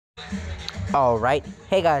Alright,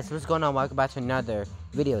 hey guys, what's going on? Welcome back to another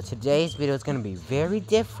video. Today's video is going to be very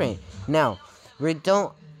different. Now,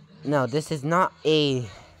 this is not a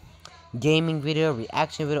gaming video,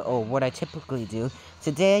 reaction video, or what I typically do.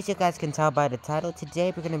 Today, as you guys can tell by the title,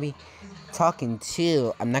 today we're going to be talking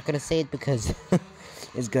to, I'm not going to say it because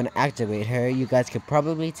it's going to activate her. You guys can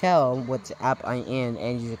probably tell what app I'm in,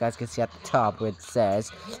 and you guys can see at the top where it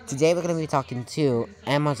says, today we're going to be talking to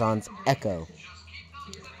Amazon's Echo.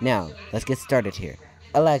 Now, let's get started here.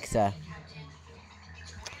 Alexa,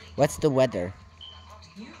 what's the weather?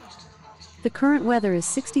 The current weather is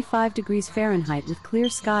 65 degrees Fahrenheit with clear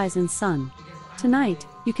skies and sun. Tonight,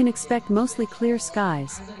 you can expect mostly clear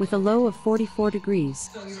skies, with a low of 44 degrees.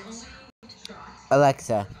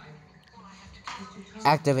 Alexa,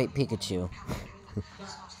 activate Pikachu.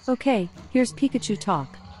 Okay, here's Pikachu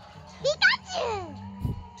talk. Pikachu!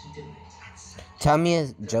 Tell me a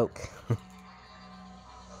joke.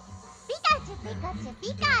 Pikachu, Pikachu,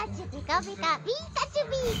 Pikachu, Pika, Pika, Pikachu,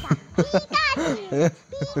 Pika, Pikachu,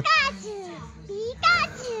 Pikachu, Pikachu,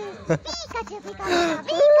 Pikachu, Pika,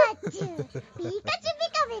 Pika, Pikachu, Pikachu,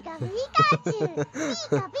 Pika, Pika, Pikachu,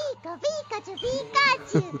 Pika, Pika, Pikachu,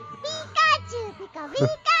 Pikachu, Pikachu, Pika,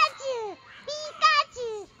 Pikachu, Pikachu,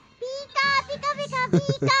 Pika, Pika, Pika,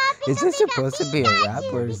 Pika, Is this supposed to be a rap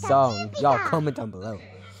or a song? Y'all comment down below.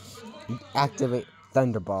 Activate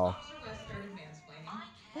Thunderball.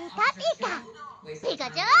 Pika, Pika,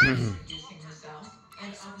 Pikachu.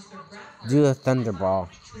 Do a Thunderball.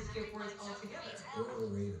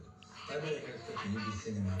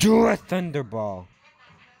 Do a Thunderball.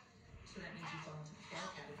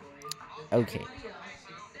 Okay.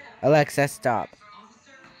 Alexa, stop.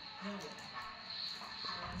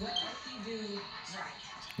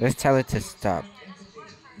 Let's tell it to stop.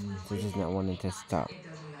 This is not wanting to stop.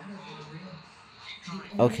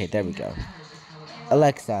 Okay, there we go.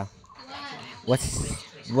 Alexa,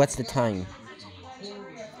 what's the time?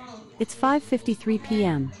 It's 5:53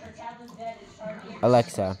 p.m.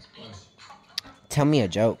 Alexa, tell me a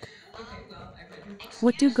joke.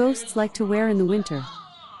 What do ghosts like to wear in the winter?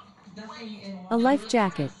 A life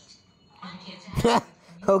jacket.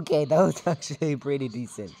 Okay, that was actually pretty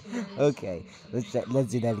decent. Okay, let's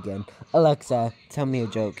do that again. Alexa, tell me a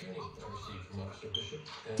joke.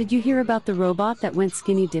 Did you hear about the robot that went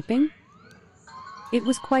skinny dipping? It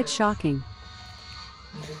was quite shocking.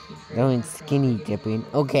 Going skinny dipping.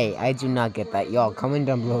 Okay, I do not get that. Y'all, comment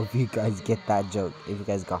down below if you guys get that joke. If you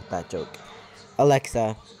guys got that joke.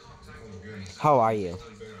 Alexa, how are you?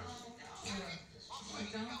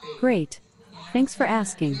 Great. Thanks for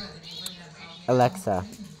asking. Alexa,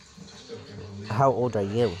 how old are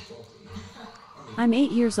you? I'm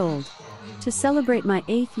 8 years old. To celebrate my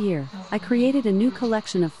 8th year, I created a new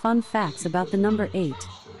collection of fun facts about the number 8.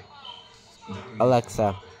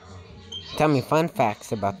 Alexa, tell me fun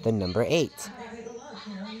facts about the number 8.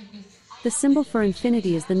 The symbol for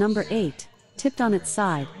infinity is the number 8, tipped on its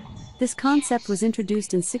side. This concept was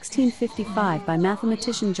introduced in 1655 by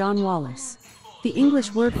mathematician John Wallis. The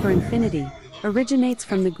English word for infinity originates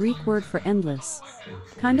from the Greek word for endless.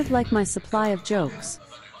 Kind of like my supply of jokes.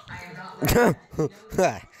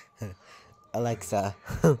 Alexa,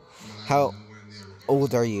 how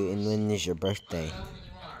old are you and when is your birthday?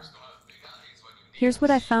 Here's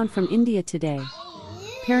what I found from India today.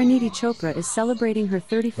 Pariniti Chopra is celebrating her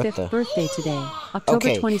 35th birthday today, October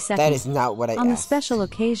 22nd. That is not what I On the asked. special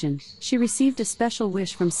occasion, she received a special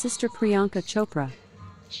wish from sister Priyanka Chopra.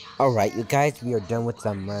 Alright, you guys, we are done with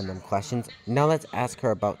some random questions. Now let's ask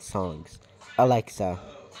her about songs. Alexa,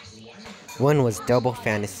 when was Double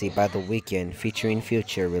Fantasy by The Weeknd featuring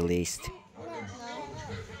Future released?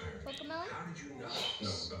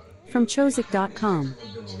 From Chozik.com.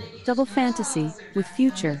 Double Fantasy, with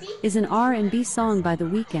Future, is an R&B song by The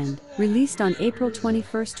Weeknd, released on April 21,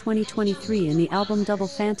 2023 in the album Double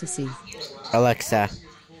Fantasy. Alexa,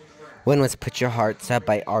 when was Put Your Hearts Up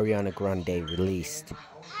by Ariana Grande released?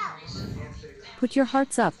 Put Your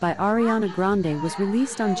Hearts Up by Ariana Grande was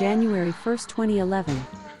released on January 1, 2011.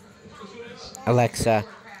 Alexa,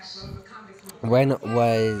 when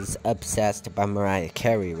was Obsessed by Mariah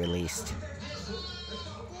Carey released?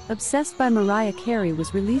 Obsessed by Mariah Carey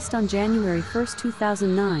was released on January 1,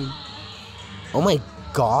 2009. Oh my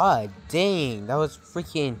god, dang, that was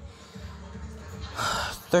freaking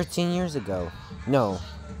 13 years ago. No,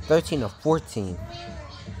 13 or 14.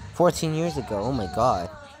 14 years ago, oh my god.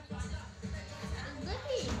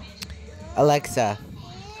 Alexa,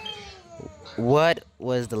 what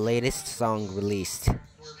was the latest song released?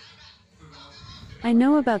 I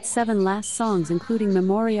know about 7 last songs including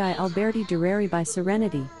Memoriae Alberti Dureri by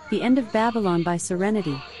Serenity, The End of Babylon by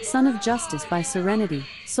Serenity, Son of Justice by Serenity,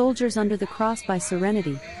 Soldiers Under the Cross by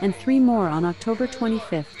Serenity, and 3 more on October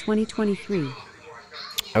 25, 2023.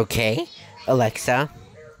 Okay, Alexa.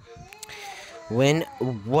 When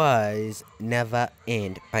was Never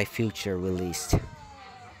End by Future released?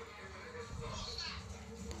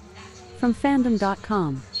 From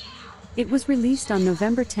fandom.com. It was released on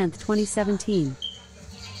November 10, 2017.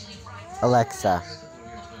 Alexa.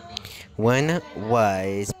 When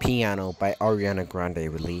was Piano by Ariana Grande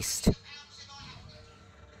released?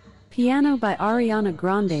 Piano by Ariana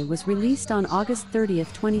Grande was released on August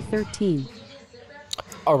 30th, 2013.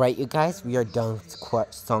 Alright, you guys, we are done with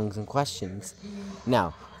songs and questions.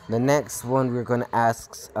 Now, the next one we're gonna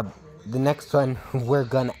ask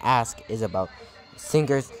is about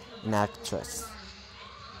singers and actress.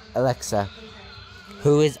 Alexa,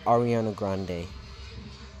 who is Ariana Grande?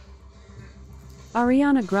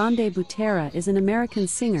 Ariana Grande Butera is an American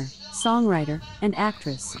singer, songwriter, and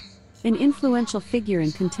actress. An influential figure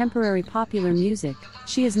in contemporary popular music,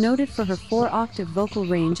 she is noted for her 4-octave vocal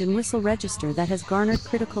range and whistle register that has garnered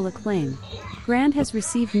critical acclaim. Grande has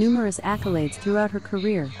received numerous accolades throughout her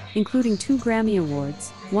career, including 2 Grammy Awards,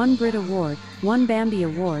 1 Brit Award, 1 Bambi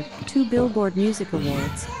Award, 2 Billboard Music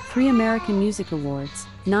Awards, 3 American Music Awards,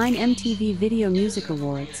 9 MTV Video Music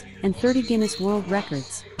Awards, and 30 Guinness World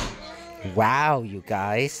Records. Wow, you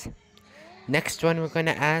guys. Next one we're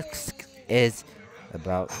gonna ask is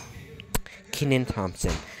about Kenan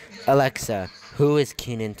Thompson. Alexa, who is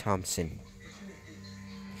Kenan Thompson?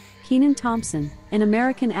 Kenan Thompson, an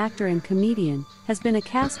American actor and comedian, has been a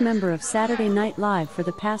cast member of Saturday Night Live for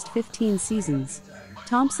the past 15 seasons.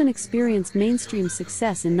 Thompson experienced mainstream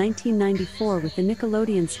success in 1994 with the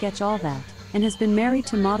Nickelodeon sketch All That, and has been married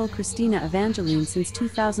to model Christina Evangeline since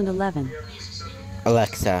 2011.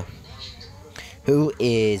 Alexa, who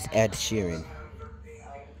is Ed Sheeran?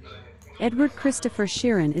 Edward Christopher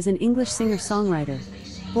Sheeran is an English singer-songwriter.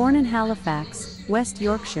 Born in Halifax, West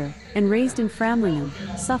Yorkshire, and raised in Framlingham,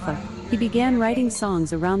 Suffolk, he began writing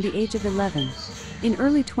songs around the age of 11. In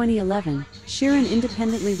early 2011, Sheeran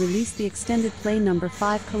independently released the extended play No.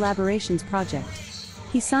 5 Collaborations project.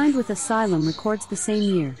 He signed with Asylum Records the same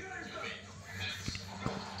year.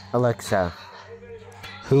 Alexa,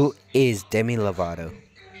 who is Demi Lovato?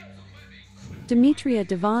 Demetria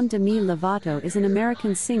Devon Demi Lovato is an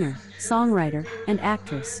American singer, songwriter, and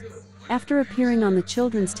actress. After appearing on the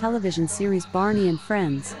children's television series Barney and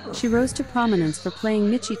Friends, she rose to prominence for playing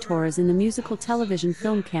Michi Torres in the musical television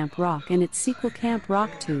film Camp Rock and its sequel Camp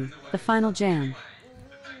Rock 2, The Final Jam.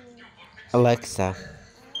 Alexa,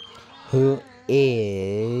 who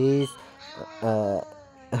is...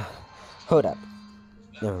 hold up.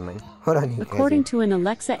 Never mind. Hold on, you According to an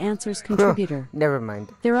Alexa Answers contributor, never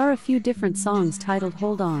mind. there are a few different songs titled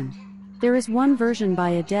Hold On. There is one version by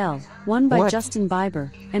Adele, one by Justin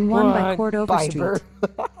Bieber, and one by Chord Overstreet.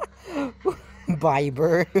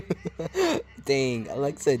 Bieber. Dang,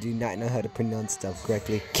 Alexa do not know how to pronounce stuff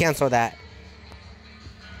correctly. Cancel that.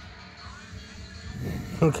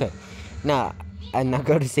 Okay, now, I'm not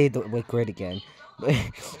going to say the word again.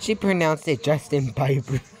 She pronounced it Justin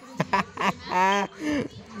Bieber.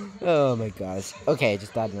 Oh my gosh. Okay,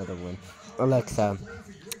 just add another one. Alexa,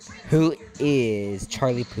 who is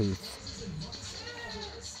Charlie Puth?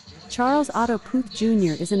 Charles Otto Puth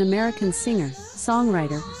Jr. is an American singer,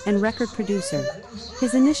 songwriter, and record producer.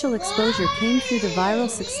 His initial exposure came through the viral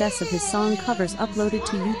success of his song covers uploaded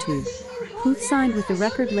to YouTube. Puth signed with the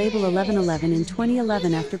record label 1111 in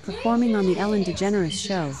 2011 after performing on The Ellen DeGeneres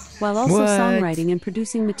Show, while also songwriting and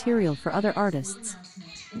producing material for other artists.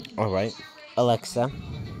 Alright. Alexa,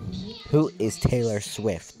 who is Taylor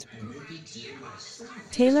Swift?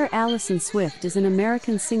 Taylor Allison Swift is an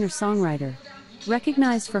American singer-songwriter.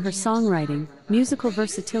 Recognized for her songwriting, musical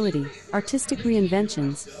versatility, artistic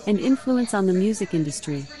reinventions, and influence on the music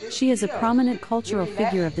industry, she is a prominent cultural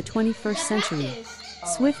figure of the 21st century.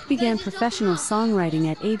 Swift began professional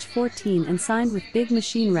songwriting at age 14 and signed with Big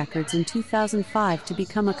Machine Records in 2005 to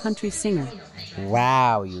become a country singer.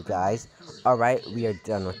 Wow, you guys. Alright, we are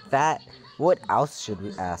done with that. What else should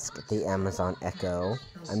we ask the Amazon Echo?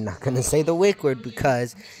 I'm not going to say the wake word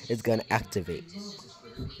because it's going to activate.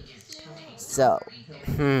 So,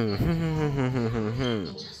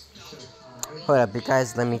 hold up, you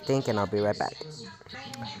guys, let me think and I'll be right back.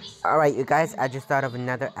 Alright, you guys, I just thought of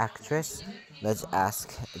another actress. Let's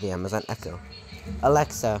ask the Amazon Echo.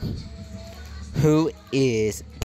 Alexa, who is